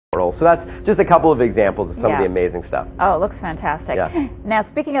So that's just a couple of examples of some of the amazing stuff. Oh, it looks fantastic. Yeah. Now,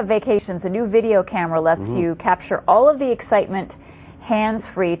 speaking of vacations, a new video camera lets you capture all of the excitement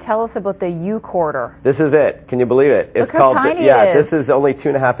hands-free. Tell us about the uCorder. This is it. Can you believe it? Look how tiny it is. This is only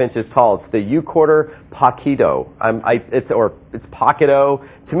 2.5 inches tall. It's the uCorder Pockito. It's Pockito.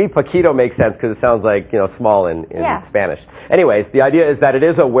 To me, Pockito makes sense because it sounds like, small in Spanish. Anyways, the idea is that it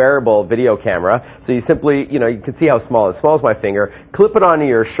is a wearable video camera. So you simply, you can see how small it is. Small as my finger. Clip it onto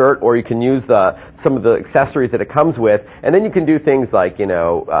your shirt, or you can use some of the accessories that it comes with, and then you can do things like,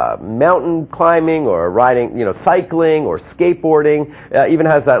 mountain climbing or riding, cycling or skateboarding. Even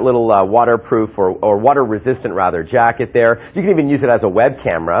has that little waterproof or water-resistant rather jacket there. You can even use it as a web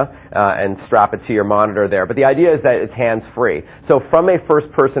camera and strap it to your monitor there. But the idea is that it's hands-free. So from a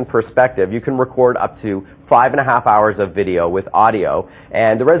first-person perspective, you can record up to 5.5 hours of video with audio,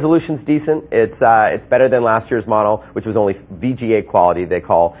 and the resolution's decent. It's better than last year's model, which was only VGA quality. They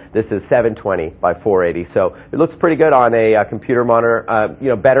call this is 720 by 480. So it looks pretty good on a computer monitor.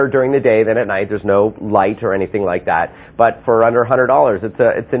 Better during the day than at night. There's no light or anything like that. But for under $100,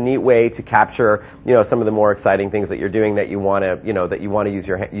 it's a neat way to capture some of the more exciting things that you're doing that you want to use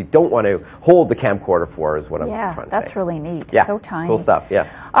your hand. You don't want to hold the camcorder for, is what I'm trying to say. Yeah, that's really neat. Yeah, so tiny. Cool stuff. Yeah.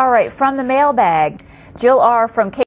 All right, from the mailbag, Jill R. from